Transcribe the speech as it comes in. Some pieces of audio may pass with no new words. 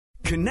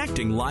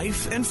Connecting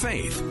life and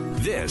faith.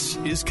 This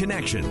is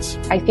Connections.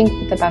 I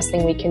think the best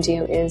thing we can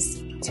do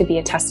is to be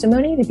a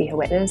testimony, to be a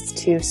witness,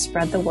 to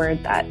spread the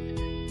word that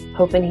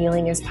hope and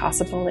healing is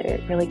possible.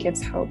 It really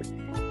gives hope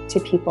to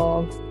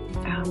people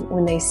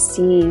when they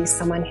see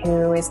someone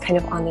who is kind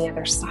of on the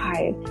other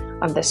side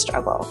of the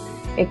struggle.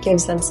 It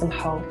gives them some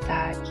hope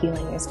that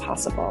healing is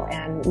possible.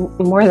 And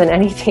more than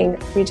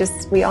anything,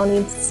 we all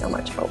need so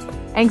much hope.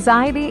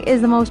 Anxiety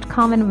is the most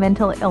common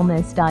mental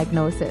illness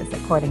diagnosis,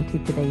 according to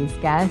today's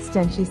guest.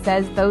 And she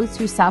says those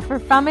who suffer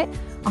from it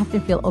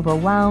often feel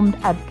overwhelmed,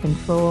 out of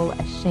control,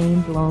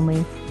 ashamed,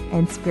 lonely,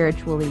 and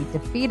spiritually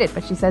defeated.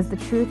 But she says the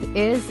truth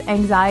is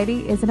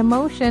anxiety is an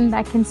emotion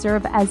that can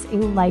serve as a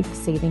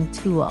life-saving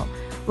tool.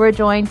 We're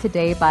joined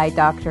today by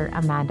Dr.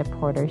 Amanda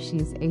Porter.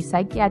 She's a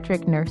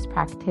psychiatric nurse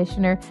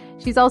practitioner.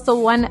 She's also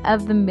one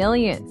of the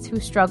millions who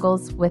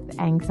struggles with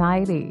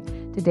anxiety.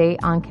 Today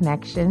on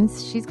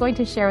Connections, she's going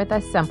to share with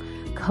us some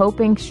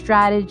coping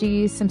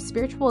strategies, some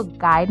spiritual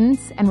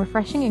guidance, and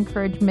refreshing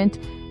encouragement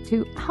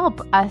to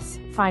help us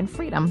find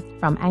freedom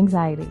from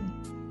anxiety.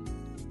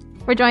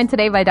 We're joined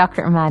today by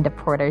Dr. Amanda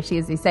Porter. She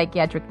is a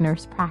psychiatric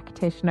nurse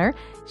practitioner.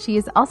 She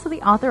is also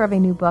the author of a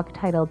new book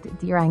titled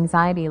Dear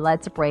Anxiety,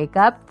 Let's Break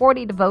Up,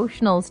 40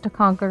 Devotionals to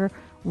Conquer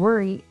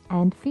Worry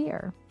and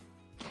Fear.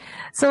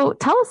 So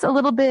tell us a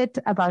little bit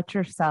about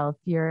yourself.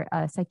 You're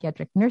a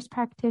psychiatric nurse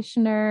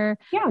practitioner.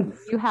 Yeah.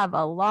 You have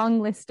a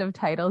long list of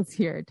titles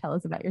here. Tell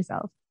us about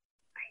yourself.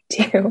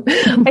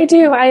 I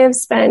do. I have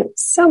spent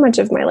so much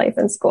of my life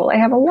in school. I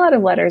have a lot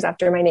of letters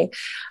after my name.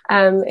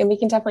 And we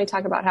can definitely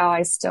talk about how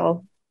I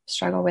still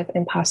struggle with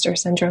imposter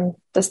syndrome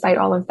despite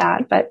all of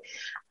that. But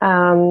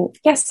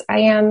yes, I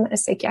am a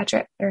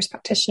psychiatric nurse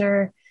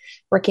practitioner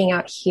working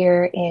out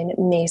here in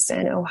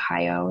Mason,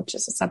 Ohio, which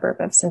is a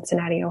suburb of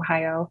Cincinnati,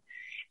 Ohio,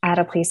 at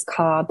a place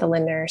called the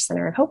Lindner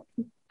Center of Hope.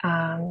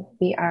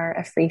 We are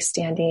a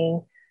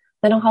freestanding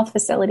mental health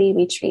facility.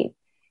 We treat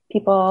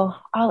people,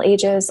 all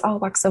ages, all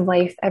walks of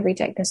life, every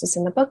diagnosis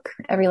in the book,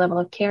 every level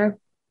of care.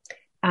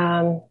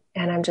 And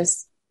I'm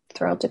just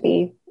thrilled to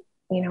be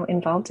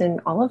involved in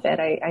all of it.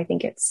 I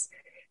think it's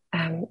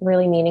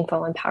really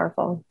meaningful and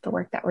powerful, the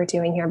work that we're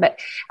doing here. But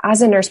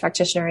as a nurse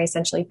practitioner, I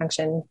essentially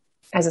function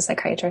as a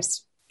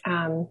psychiatrist.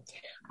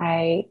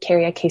 I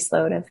carry a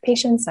caseload of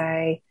patients.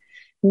 I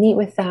meet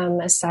with them,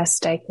 assess,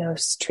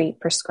 diagnose, treat,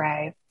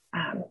 prescribe,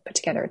 put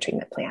together a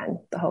treatment plan,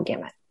 the whole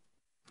gamut.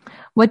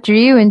 What drew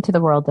you into the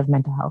world of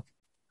mental health?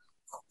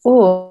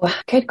 Oh,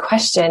 good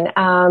question.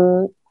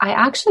 I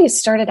actually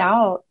started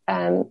out,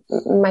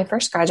 my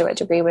first graduate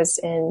degree was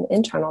in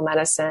internal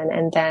medicine.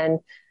 And then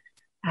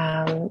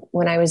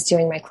when I was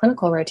doing my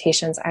clinical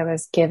rotations, I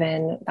was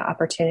given the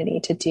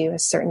opportunity to do a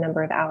certain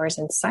number of hours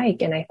in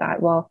psych. And I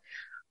thought, well,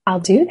 I'll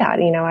do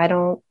that.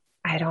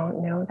 I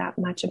don't know that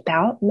much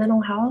about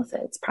mental health.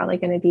 It's probably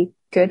going to be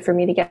good for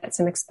me to get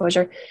some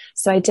exposure.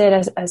 So I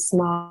did a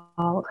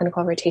small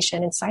clinical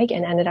rotation in psych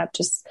and ended up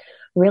just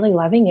really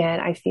loving it.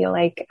 I feel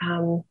like,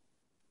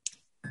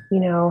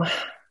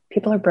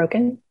 people are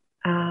broken.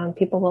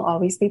 People will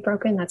always be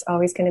broken. That's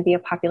always going to be a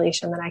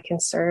population that I can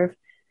serve.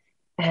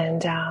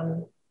 And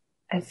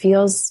it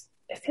feels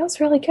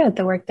really good,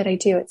 the work that I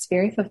do. It's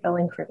very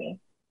fulfilling for me.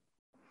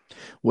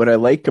 What I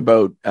like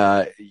about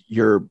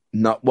your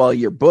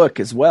book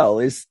as well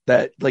is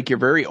that you're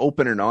very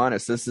open and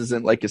honest. This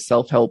isn't like a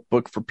self-help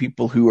book for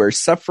people who are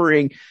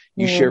suffering.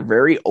 You share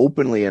very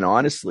openly and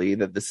honestly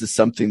that this is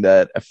something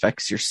that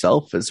affects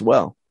yourself as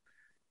well.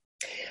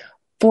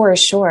 For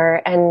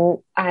sure. And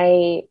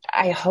I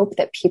hope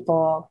that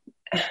people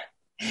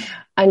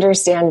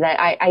understand that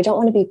I don't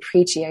want to be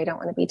preachy. I don't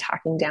want to be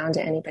talking down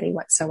to anybody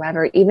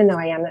whatsoever. Even though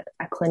I am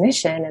a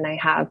clinician and I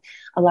have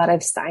a lot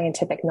of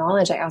scientific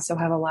knowledge, I also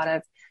have a lot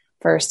of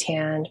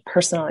firsthand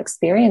personal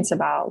experience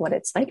about what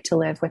it's like to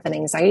live with an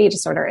anxiety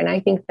disorder. And I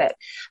think that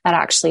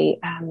actually,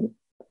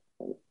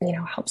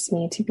 helps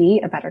me to be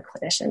a better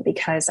clinician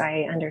because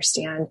I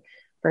understand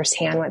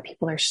firsthand what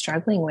people are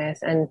struggling with.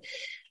 And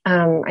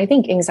I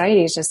think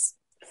anxiety is just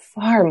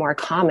far more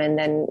common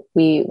than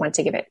we want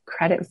to give it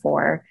credit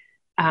for.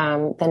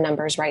 The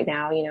numbers right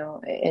now,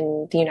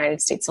 in the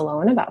United States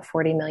alone, about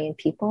 40 million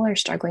people are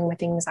struggling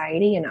with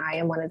anxiety, and I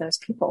am one of those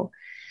people.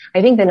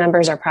 I think the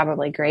numbers are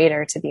probably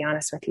greater, to be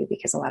honest with you,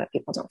 because a lot of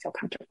people don't feel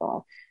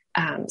comfortable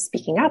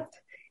speaking up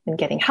and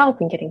getting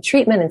help and getting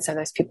treatment, and so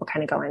those people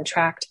kind of go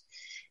untracked.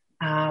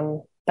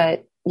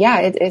 But yeah,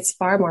 it's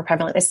far more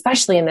prevalent,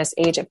 especially in this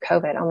age of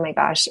COVID. Oh my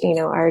gosh,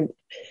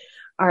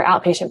 our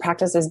outpatient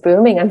practice is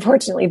booming.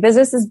 Unfortunately,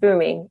 business is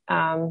booming.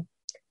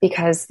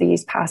 Because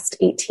these past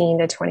 18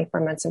 to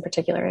 24 months in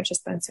particular have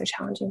just been so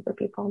challenging for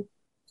people.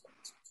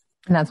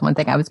 And that's one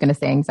thing I was going to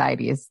say.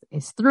 Anxiety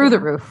is through the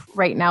roof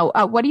right now.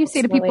 What do you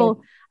say to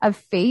people of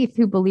faith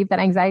who believe that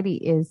anxiety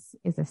is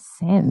a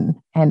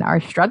sin and are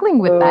struggling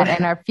with that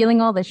and are feeling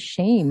all the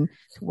shame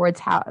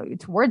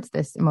towards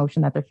this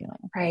emotion that they're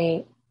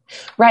feeling?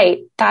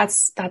 Right.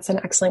 That's an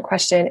excellent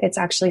question. It's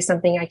actually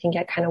something I can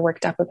get kind of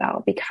worked up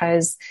about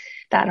because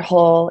that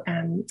whole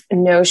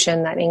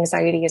notion that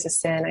anxiety is a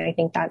sin, I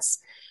think that's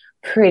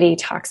pretty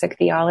toxic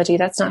theology.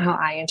 That's not how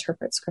I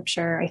interpret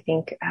scripture. I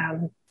think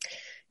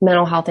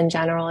mental health in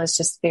general is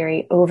just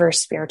very over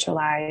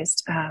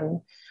spiritualized.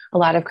 A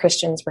lot of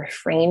Christians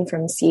refrain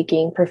from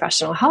seeking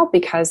professional help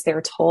because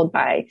they're told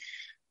by,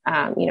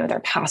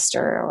 their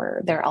pastor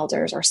or their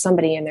elders or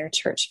somebody in their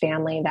church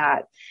family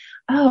that,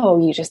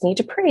 oh, you just need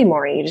to pray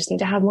more. You just need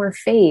to have more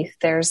faith.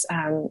 There's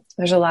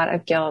a lot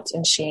of guilt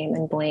and shame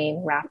and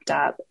blame wrapped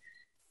up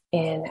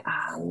in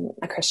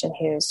a Christian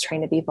who's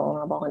trying to be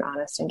vulnerable and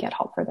honest and get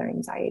help for their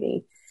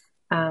anxiety.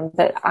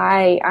 But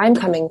I'm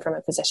coming from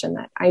a position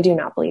that I do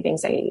not believe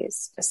anxiety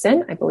is a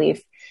sin. I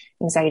believe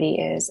anxiety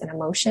is an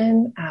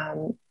emotion.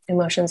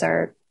 Emotions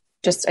are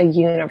just a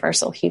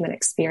universal human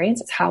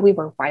experience. It's how we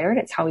were wired.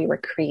 It's how we were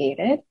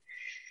created.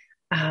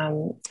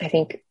 I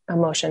think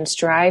emotions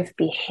drive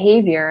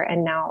behavior,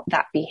 and now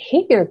that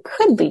behavior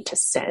could lead to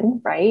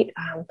sin, right?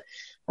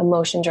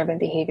 Emotion-driven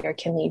behavior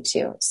can lead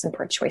to some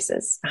poor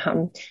choices,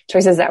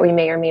 choices that we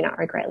may or may not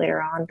regret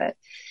later on. But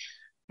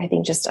I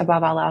think just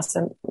above all else,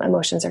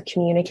 emotions are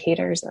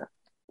communicators.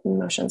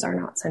 Emotions are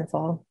not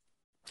sinful.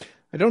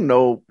 I don't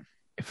know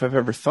if I've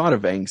ever thought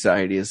of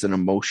anxiety as an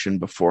emotion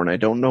before, and I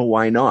don't know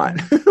why not.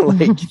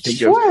 Like you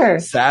think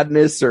of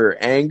sadness or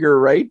anger,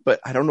 right? But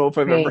I don't know if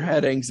I've ever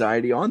had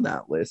anxiety on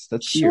that list.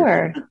 That's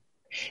weird.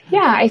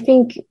 Yeah, I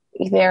think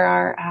there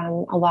are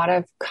a lot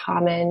of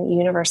common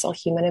universal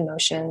human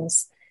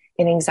emotions,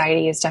 and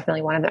anxiety is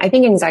definitely one of them. I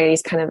think anxiety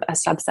is kind of a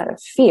subset of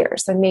fear.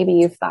 So maybe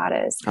you've thought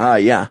as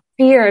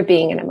fear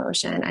being an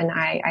emotion, and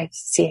I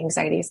see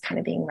anxiety as kind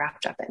of being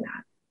wrapped up in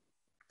that.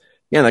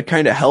 Yeah, that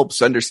kind of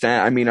helps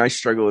understand. I mean, I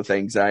struggle with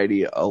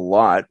anxiety a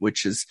lot,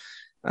 which is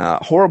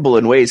horrible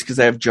in ways because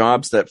I have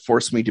jobs that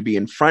force me to be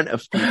in front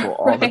of people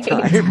all the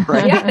time.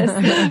 Right?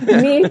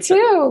 Yes, me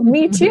too.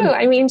 Me too.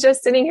 I mean,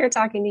 just sitting here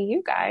talking to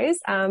you guys,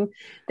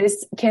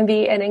 this can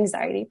be an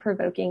anxiety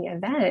provoking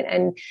event.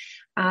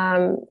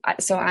 And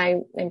so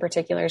I, in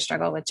particular,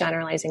 struggle with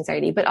generalized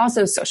anxiety, but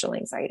also social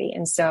anxiety.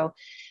 And so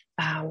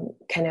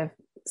kind of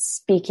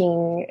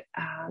speaking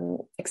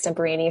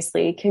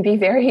extemporaneously can be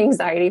very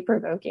anxiety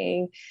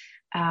provoking.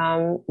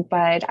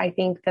 But I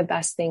think the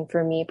best thing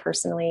for me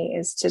personally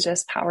is to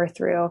just power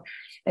through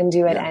and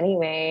do it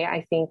anyway.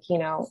 I think,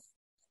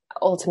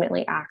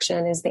 ultimately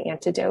action is the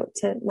antidote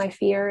to my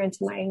fear and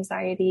to my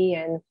anxiety.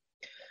 And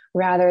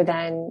rather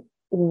than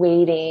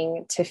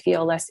waiting to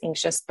feel less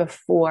anxious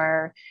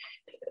before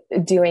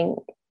doing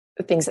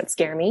things that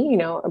scare me,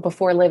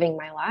 before living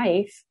my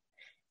life,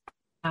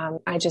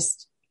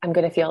 I'm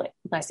going to feel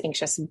less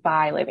anxious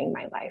by living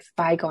my life,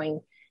 by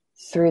going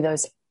through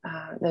those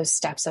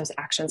steps, those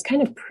actions,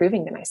 kind of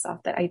proving to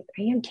myself that I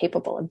am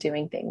capable of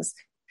doing things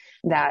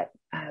that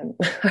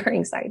are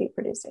anxiety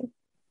producing.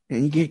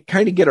 And you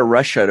kind of get a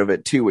rush out of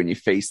it too when you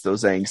face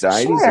those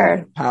anxieties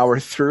and power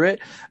through it.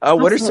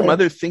 What are some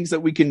other things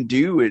that we can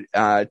do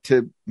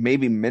to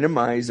maybe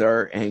minimize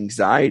our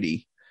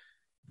anxiety?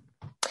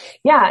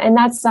 Yeah. And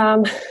that's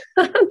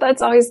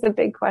always the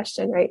big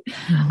question, right?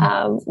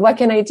 What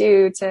can I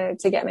do to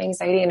get my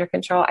anxiety under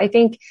control? I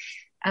think,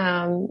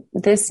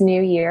 this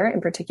new year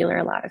in particular,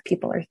 a lot of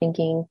people are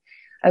thinking,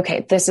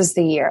 okay, this is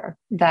the year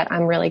that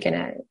I'm really going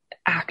to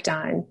act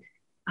on,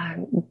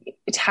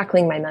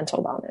 tackling my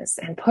mental wellness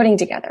and putting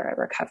together a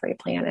recovery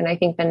plan. And I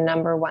think the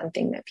number one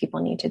thing that people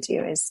need to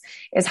do is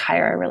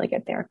hire a really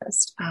good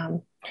therapist.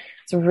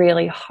 It's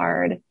really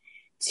hard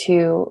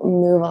to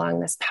move along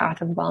this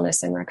path of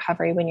wellness and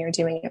recovery when you're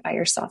doing it by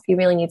yourself. You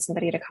really need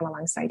somebody to come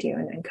alongside you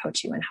and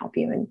coach you and help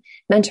you and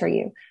mentor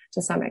you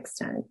to some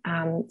extent.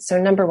 So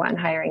number one,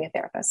 hiring a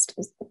therapist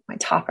is my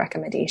top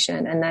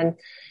recommendation. And then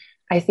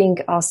I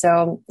think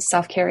also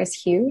self-care is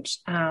huge.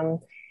 And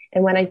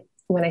when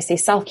I say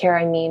self-care,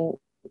 I mean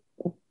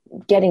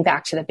getting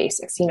back to the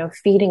basics,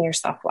 feeding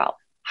yourself well,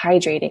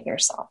 hydrating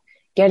yourself,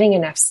 getting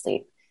enough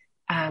sleep,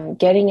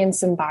 getting in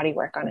some body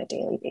work on a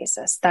daily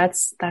basis.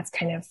 That's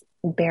kind of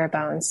bare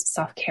bones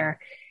self-care.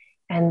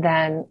 And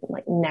then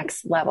like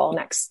next level,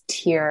 next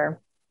tier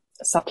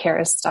self-care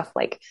is stuff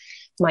like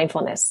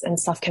mindfulness and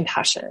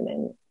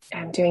self-compassion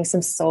and doing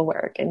some soul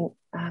work and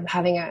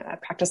having a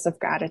practice of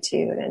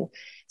gratitude and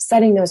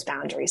setting those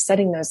boundaries,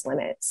 setting those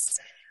limits.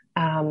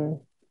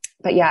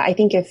 But yeah, I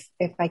think if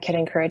I could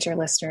encourage your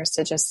listeners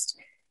to just,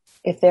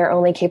 if they're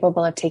only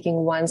capable of taking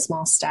one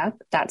small step,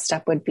 that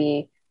step would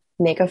be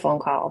make a phone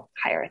call,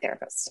 hire a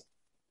therapist.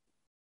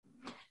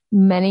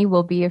 Many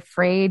will be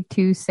afraid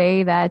to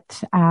say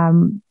that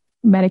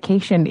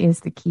medication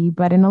is the key,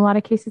 but in a lot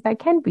of cases that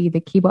can be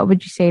the key. What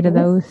would you say to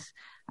those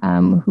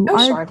who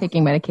are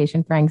taking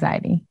medication for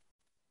anxiety?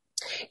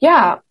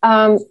 Yeah.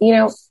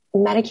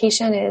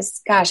 Medication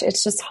is,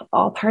 it's just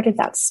all part of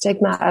that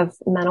stigma of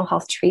mental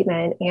health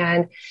treatment.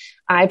 And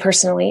I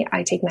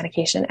take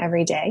medication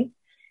every day.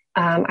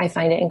 I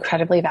find it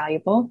incredibly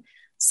valuable.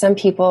 Some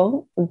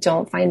people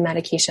don't find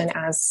medication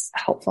as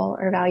helpful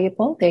or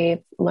valuable.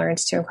 They've learned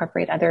to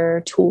incorporate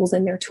other tools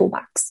in their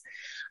toolbox.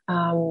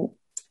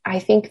 I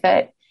think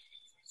that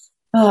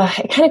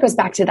it kind of goes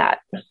back to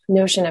that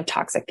notion of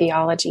toxic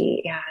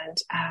theology,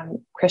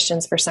 and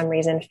Christians for some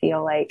reason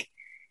feel like,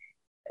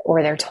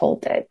 or they're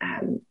told that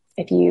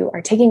if you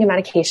are taking a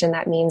medication,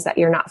 that means that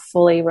you're not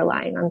fully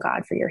relying on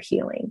God for your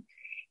healing.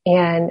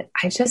 And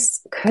I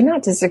just could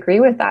not disagree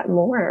with that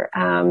more.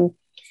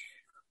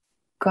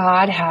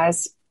 God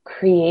has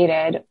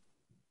created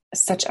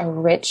such a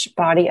rich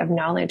body of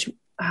knowledge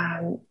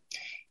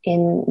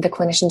in the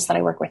clinicians that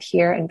I work with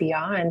here and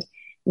beyond.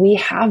 We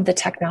have the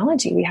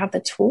technology, we have the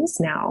tools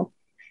now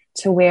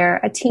to where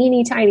a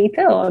teeny tiny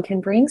pill can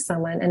bring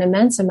someone an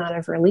immense amount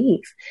of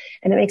relief.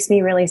 And it makes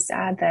me really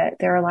sad that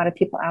there are a lot of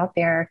people out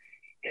there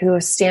who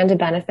stand to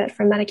benefit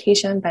from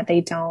medication, but they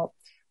don't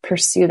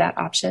pursue that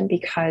option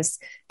because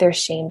they're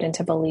shamed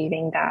into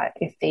believing that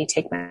if they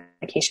take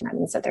medication, that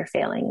means that they're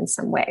failing in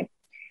some way.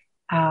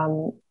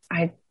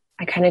 I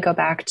kind of go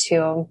back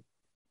to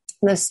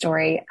the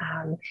story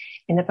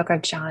in the book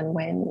of John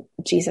when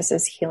Jesus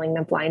is healing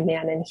the blind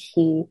man, and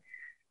he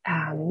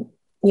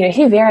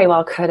very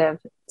well could have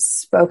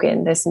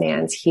spoken this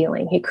man's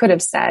healing. He could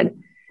have said,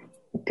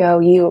 "Go,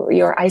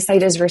 your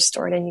eyesight is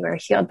restored and you are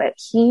healed." But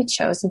he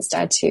chose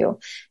instead to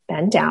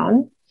bend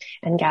down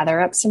and gather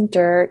up some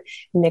dirt,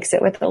 mix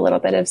it with a little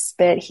bit of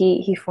spit.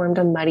 He formed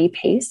a muddy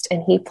paste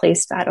and he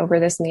placed that over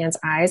this man's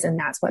eyes, and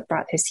that's what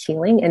brought his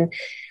healing. And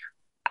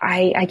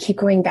I keep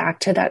going back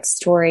to that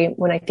story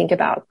when I think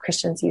about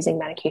Christians using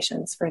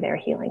medications for their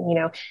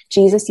healing.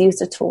 Jesus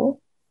used a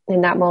tool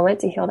in that moment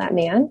to heal that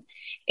man,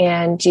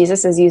 and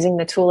Jesus is using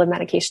the tool of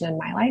medication in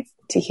my life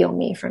to heal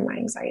me from my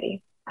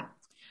anxiety.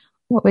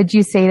 What would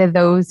you say to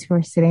those who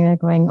are sitting there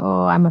going,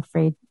 "Oh, I'm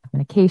afraid of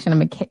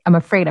medication. I'm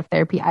afraid of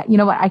therapy. You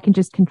know what? I can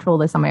just control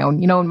this on my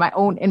own."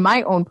 In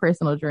my own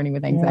personal journey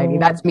with anxiety,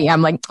 that's me.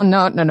 I'm like,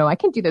 no, I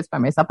can do this by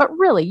myself. But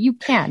really, you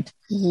can't.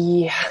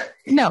 Yeah.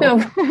 No,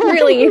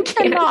 really, you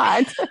can't.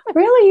 Cannot.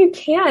 Really, you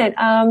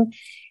can't.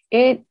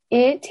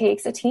 It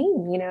takes a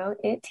team.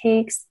 It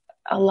takes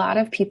a lot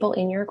of people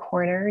in your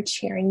corner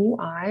cheering you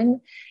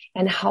on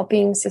and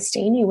helping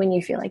sustain you when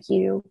you feel like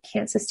you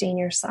can't sustain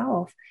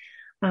yourself.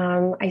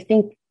 I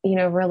think,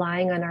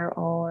 relying on our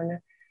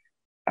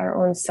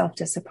own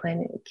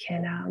self-discipline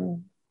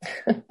can,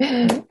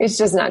 it's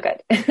just not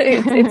good.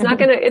 It's not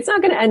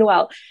going to end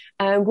well.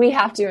 We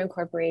have to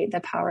incorporate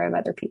the power of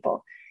other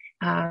people,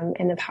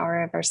 and the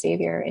power of our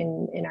Savior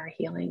in our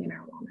healing and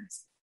our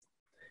wellness.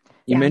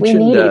 You mentioned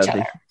we need each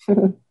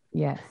other.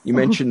 Yes. You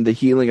mentioned the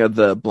healing of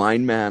the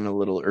blind man a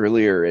little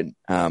earlier. And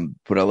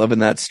what I love in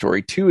that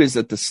story too is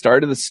at the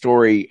start of the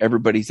story,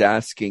 everybody's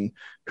asking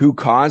who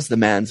caused the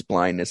man's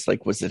blindness.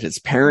 Like, was it his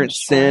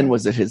parents' sin?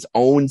 Was it his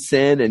own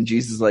sin? And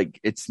Jesus is like,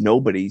 it's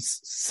nobody's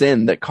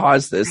sin that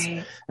caused this.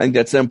 Right. I think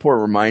that's an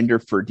important reminder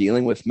for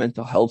dealing with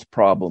mental health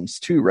problems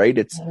too, right?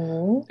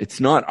 It's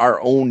not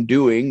our own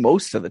doing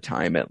most of the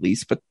time, at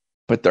least,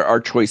 but there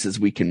are choices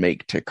we can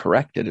make to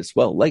correct it as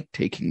well, like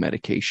taking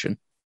medication.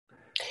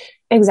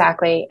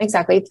 Exactly.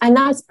 And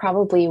that's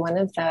probably one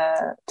of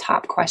the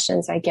top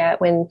questions I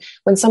get when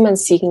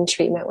someone's seeking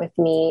treatment with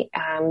me.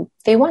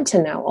 They want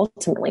to know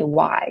ultimately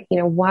why.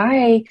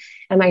 Why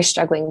am I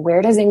struggling?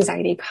 Where does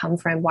anxiety come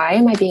from? Why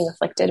am I being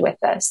afflicted with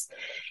this?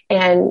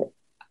 And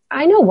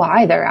I know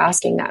why they're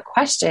asking that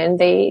question.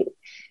 They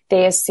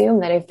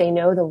assume that if they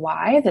know the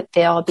why, that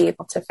they'll be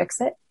able to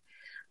fix it.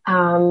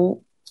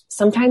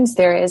 Sometimes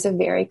there is a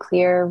very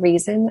clear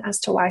reason as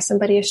to why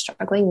somebody is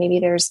struggling. Maybe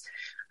there's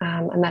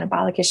a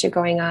metabolic issue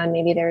going on.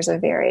 Maybe there's a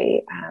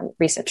very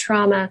recent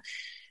trauma,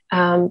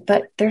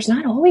 but there's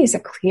not always a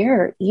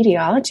clear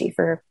etiology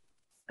for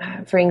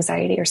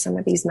anxiety or some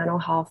of these mental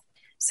health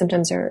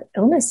symptoms or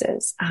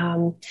illnesses.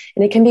 And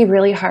it can be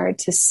really hard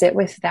to sit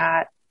with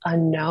that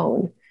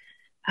unknown.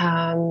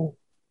 It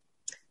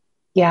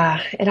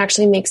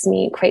actually makes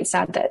me quite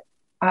sad that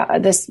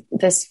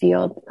this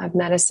field of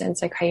medicine,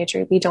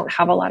 psychiatry, we don't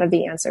have a lot of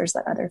the answers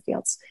that other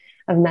fields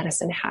of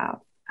medicine have.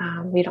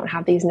 We don't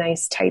have these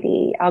nice,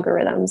 tidy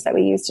algorithms that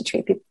we use to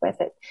treat people with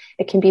it.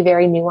 It can be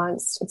very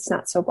nuanced. It's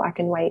not so black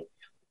and white.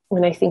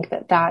 And I think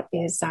that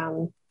is,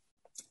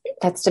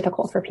 that's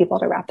difficult for people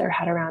to wrap their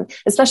head around,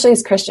 especially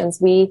as Christians.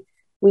 We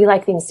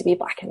like things to be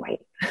black and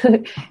white.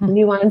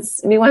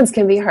 Nuance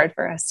can be hard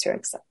for us to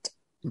accept.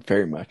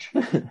 Very much.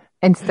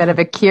 Instead of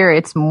a cure,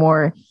 it's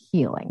more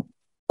healing.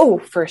 Oh,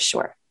 for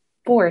sure.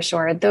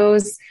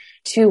 Those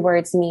two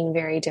words mean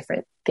very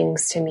different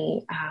things to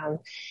me.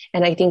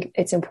 And I think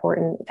it's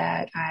important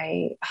that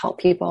I help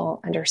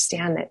people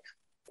understand that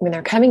when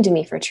they're coming to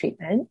me for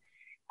treatment,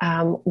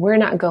 we're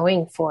not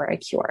going for a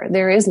cure.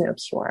 There is no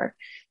cure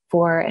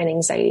for an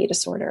anxiety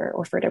disorder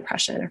or for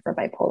depression or for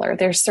bipolar.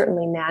 There's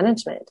certainly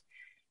management.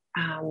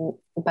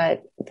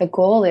 But the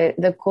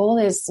goal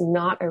is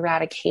not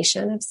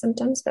eradication of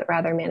symptoms, but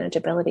rather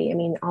manageability. I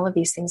mean, all of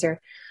these things are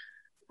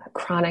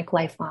chronic,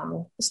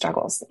 lifelong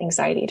struggles,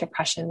 anxiety,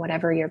 depression,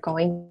 whatever you're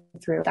going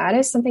through. That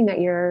is something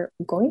that you're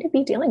going to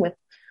be dealing with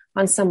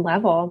on some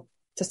level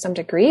to some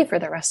degree for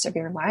the rest of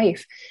your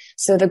life.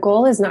 So the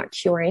goal is not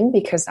curing,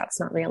 because that's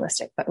not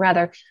realistic, but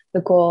rather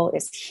the goal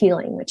is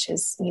healing, which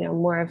is,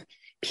 more of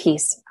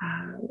peace,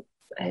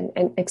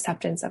 and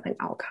acceptance of an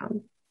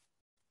outcome.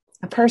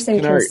 A person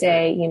can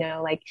say,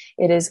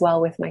 it is well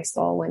with my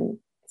soul when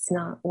it's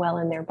not well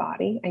in their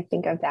body. I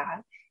think of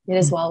that, It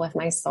is well with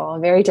my soul.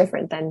 Very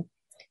different than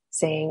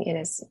saying it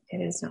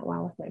is not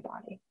well with my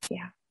body.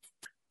 Yeah.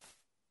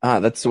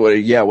 That's what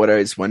I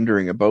was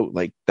wondering about,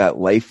 like that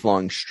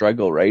lifelong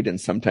struggle, right? And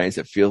sometimes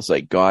it feels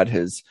like God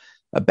has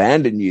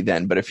abandoned you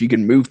then, but if you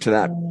can move to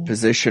that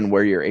position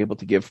where you're able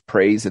to give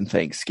praise and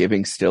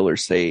thanksgiving still, or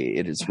say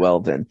it is well,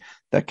 then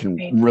that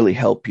can really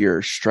help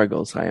your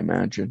struggles, I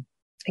imagine.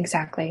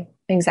 Exactly.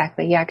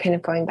 Yeah. Kind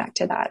of going back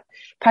to that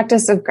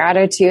practice of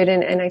gratitude.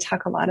 And I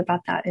talk a lot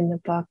about that in the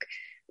book.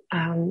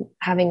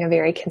 Having a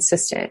very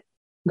consistent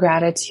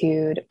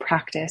gratitude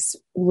practice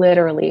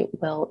literally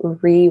will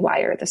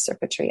rewire the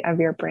circuitry of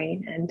your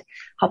brain and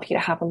help you to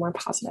have a more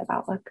positive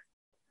outlook.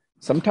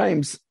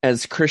 Sometimes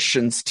as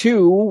Christians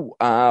too,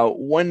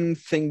 one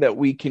thing that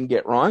we can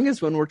get wrong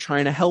is when we're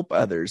trying to help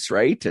others,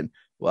 right? And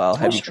well,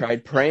 have you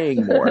tried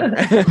praying more?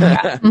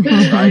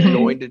 Tried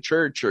going to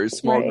church or a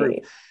small group?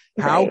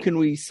 How can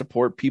we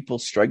support people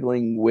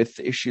struggling with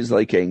issues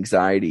like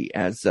anxiety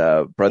as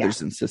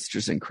brothers and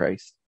sisters in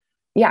Christ?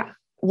 Yeah.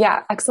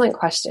 Excellent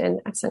question.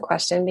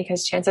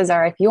 Because chances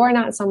are, if you are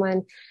not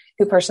someone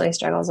who personally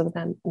struggles with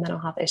a mental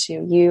health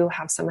issue, you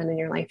have someone in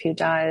your life who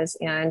does.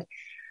 And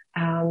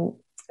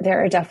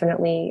there are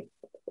definitely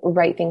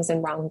right things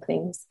and wrong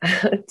things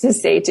to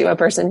say to a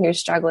person who's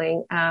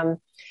struggling.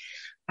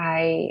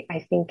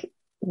 I think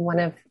one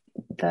of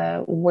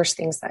the worst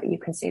things that you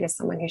can say to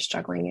someone who's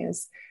struggling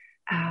is,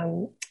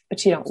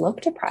 but you don't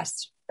look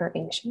depressed or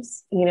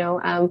anxious.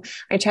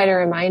 I try to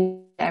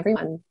remind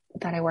everyone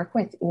that I work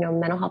with,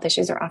 mental health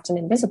issues are often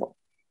invisible.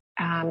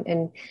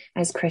 And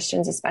as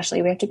Christians,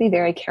 especially, we have to be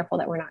very careful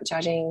that we're not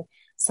judging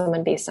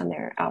someone based on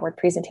their outward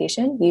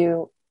presentation.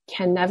 You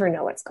can never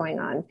know what's going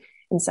on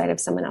inside of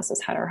someone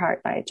else's head or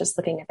heart by just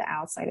looking at the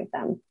outside of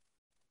them.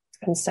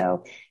 And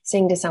so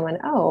saying to someone,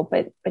 oh,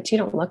 but you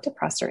don't look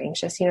depressed or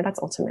anxious,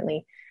 that's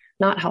ultimately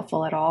not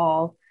helpful at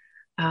all.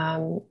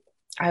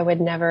 I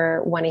would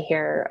never want to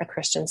hear a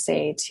Christian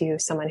say to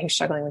someone who's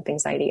struggling with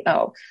anxiety,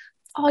 oh,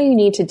 all you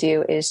need to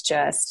do is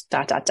just ...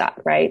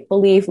 right?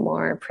 Believe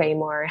more, pray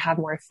more, have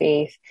more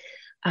faith.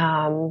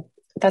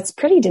 That's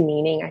pretty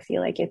demeaning. I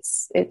feel like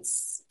it's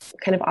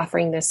kind of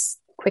offering this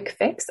quick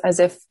fix as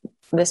if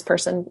this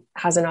person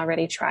hasn't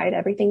already tried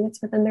everything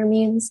that's within their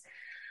means.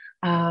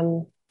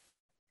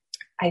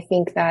 I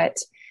think that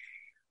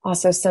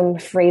also some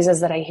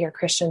phrases that I hear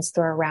Christians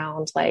throw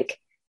around, like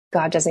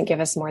God doesn't give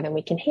us more than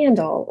we can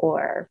handle,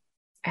 or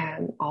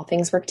all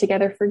things work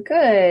together for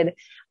good.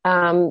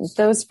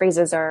 Those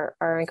phrases are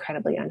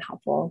incredibly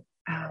unhelpful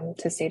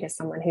to say to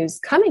someone who's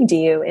coming to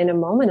you in a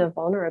moment of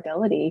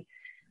vulnerability.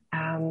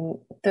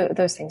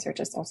 Those things are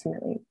just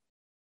ultimately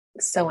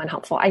so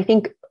unhelpful. I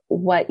think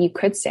what you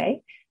could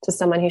say to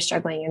someone who's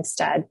struggling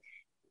instead,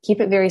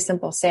 keep it very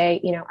simple.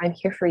 Say, I'm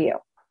here for you.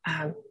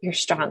 You're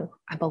strong.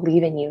 I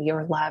believe in you.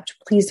 You're loved.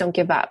 Please don't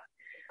give up.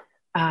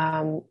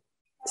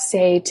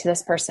 Say to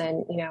this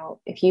person,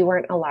 if you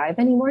weren't alive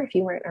anymore, if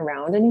you weren't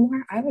around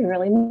anymore, I would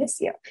really miss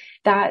you.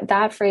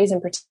 That phrase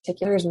in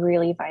particular is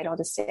really vital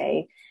to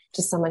say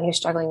to someone who's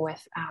struggling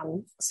with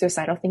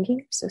suicidal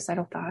thinking,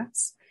 suicidal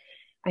thoughts.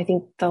 I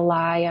think the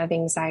lie of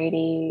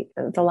anxiety,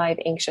 the lie of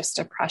anxious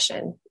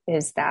depression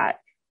is that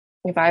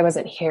if I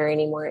wasn't here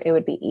anymore, it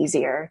would be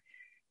easier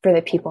for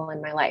the people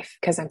in my life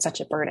because I'm such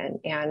a burden.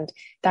 And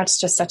that's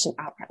just such an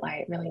outright lie.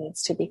 It really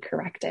needs to be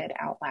corrected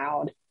out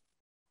loud,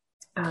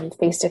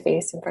 face to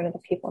face in front of the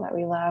people that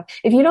we love.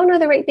 If you don't know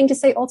the right thing to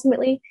say,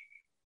 ultimately,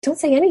 don't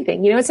say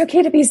anything. It's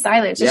okay to be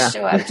silent. Just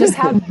show up.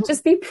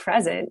 Just be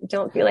present.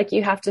 Don't feel like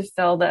you have to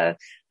fill the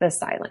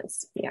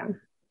silence. Yeah.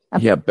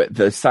 Yeah, but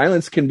the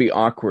silence can be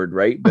awkward,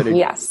 right? But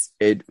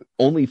it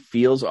only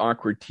feels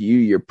awkward to you.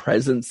 Your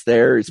presence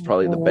there is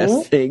probably the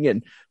best thing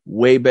and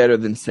way better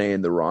than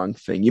saying the wrong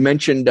thing. You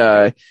mentioned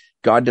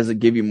God doesn't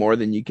give you more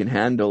than you can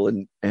handle.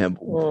 And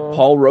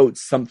Paul wrote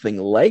something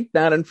like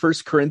that in 1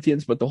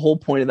 Corinthians, but the whole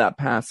point of that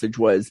passage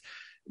was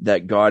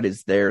that God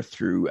is there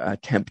through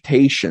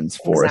temptations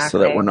for us so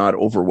that we're not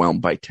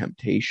overwhelmed by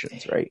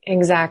temptations, right?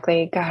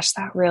 Exactly. Gosh,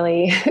 that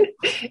really,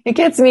 it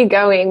gets me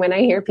going when I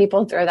hear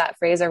people throw that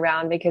phrase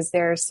around because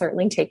they're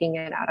certainly taking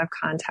it out of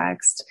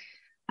context.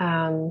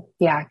 I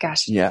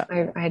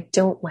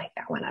don't like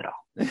that one at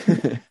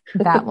all.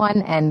 That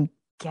one, and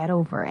get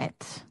over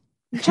it.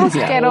 Just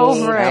get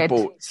over it.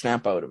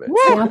 Snap out of it.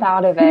 Snap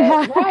out of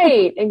it.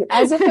 Right.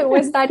 As if it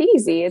was that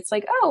easy. It's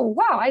like, oh,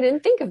 wow, I didn't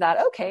think of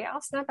that. Okay,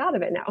 I'll snap out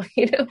of it now.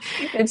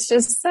 It's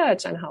just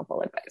such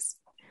unhelpful advice.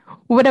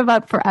 What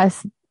about for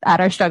us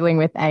that are struggling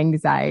with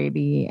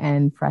anxiety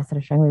and for us that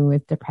are struggling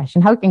with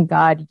depression? How can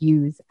God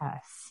use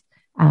us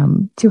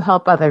to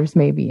help others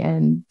maybe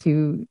and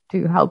to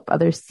help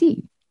others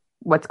see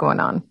what's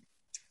going on?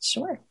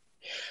 Sure.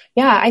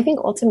 Yeah, I think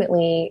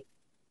ultimately,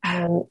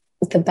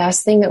 the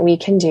best thing that we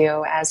can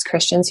do as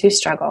Christians who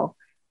struggle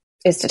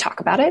is to talk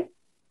about it,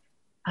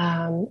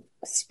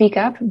 speak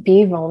up,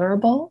 be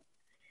vulnerable,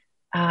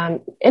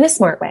 in a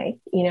smart way,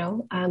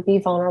 be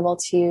vulnerable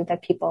to the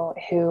people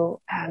who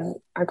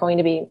are going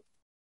to be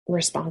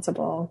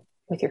responsible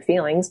with your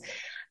feelings.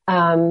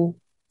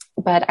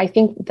 But I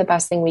think the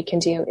best thing we can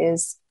do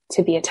is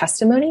to be a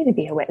testimony, to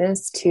be a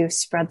witness, to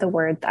spread the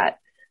word that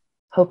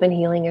hope and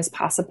healing is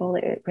possible.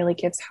 It really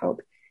gives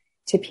hope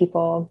to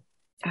people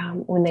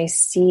when they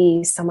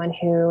see someone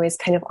who is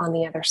kind of on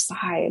the other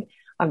side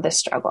of the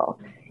struggle.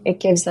 It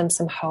gives them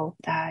some hope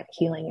that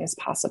healing is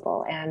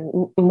possible.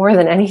 And more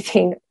than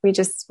anything,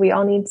 we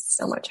all need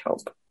so much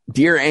hope.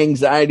 Dear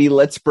Anxiety,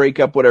 let's break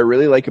up. What I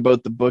really like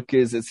about the book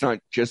is it's not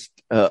just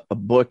a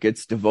book,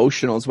 it's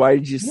devotionals. Why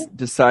did you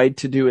decide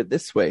to do it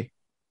this way?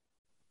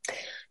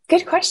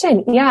 Good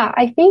question. Yeah,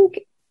 I think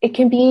it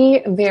can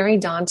be very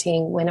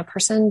daunting when a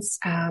person's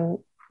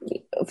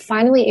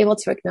finally able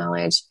to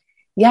acknowledge,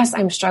 yes,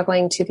 I'm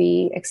struggling to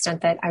the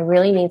extent that I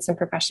really need some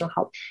professional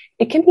help.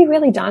 It can be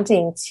really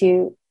daunting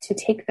to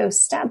take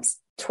those steps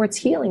towards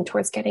healing,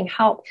 towards getting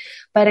help.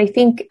 But I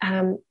think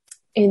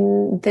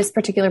in this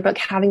particular book,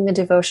 having the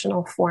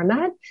devotional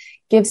format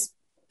gives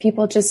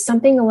people just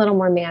something a little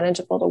more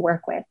manageable to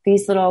work with.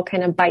 These little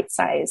kind of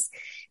bite-sized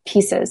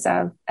pieces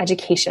of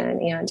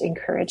education and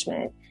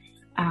encouragement,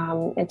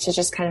 and to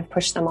just kind of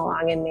push them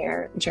along in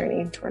their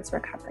journey towards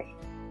recovery.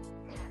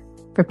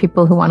 For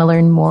people who want to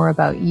learn more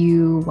about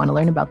you, want to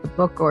learn about the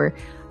book, or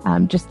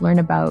just learn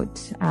about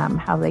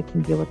how they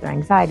can deal with their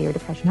anxiety or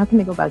depression, how can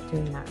they go about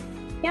doing that?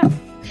 Yeah.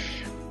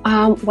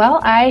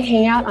 Well, I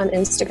hang out on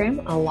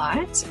Instagram a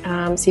lot.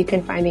 So you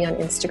can find me on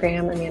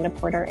Instagram, Amanda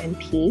Porter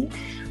NP.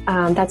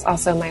 That's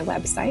also my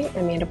website,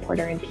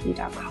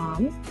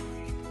 amandaporternp.com.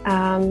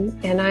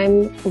 And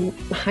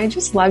I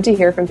just love to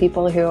hear from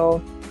people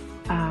who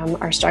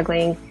are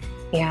struggling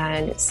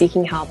and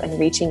seeking help and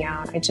reaching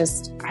out.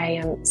 I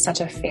am such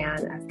a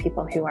fan of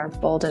people who are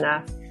bold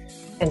enough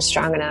and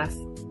strong enough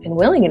and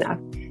willing enough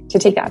to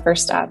take that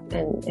first step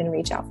and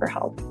reach out for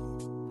help.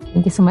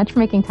 Thank you so much for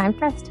making time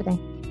for us today.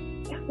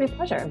 Yeah, my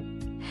pleasure.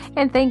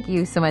 And thank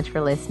you so much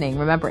for listening.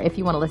 Remember, if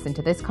you want to listen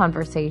to this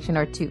conversation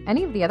or to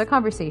any of the other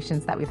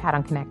conversations that we've had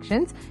on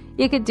Connections,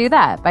 you could do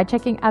that by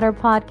checking out our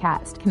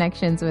podcast,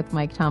 Connections with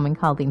Mike, Tom, and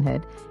Colleen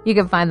Hood. You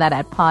can find that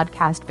at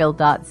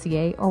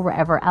podcastville.ca or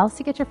wherever else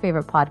you get your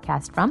favorite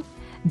podcast from.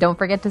 Don't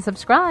forget to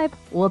subscribe.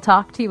 We'll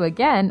talk to you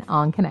again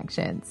on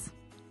Connections.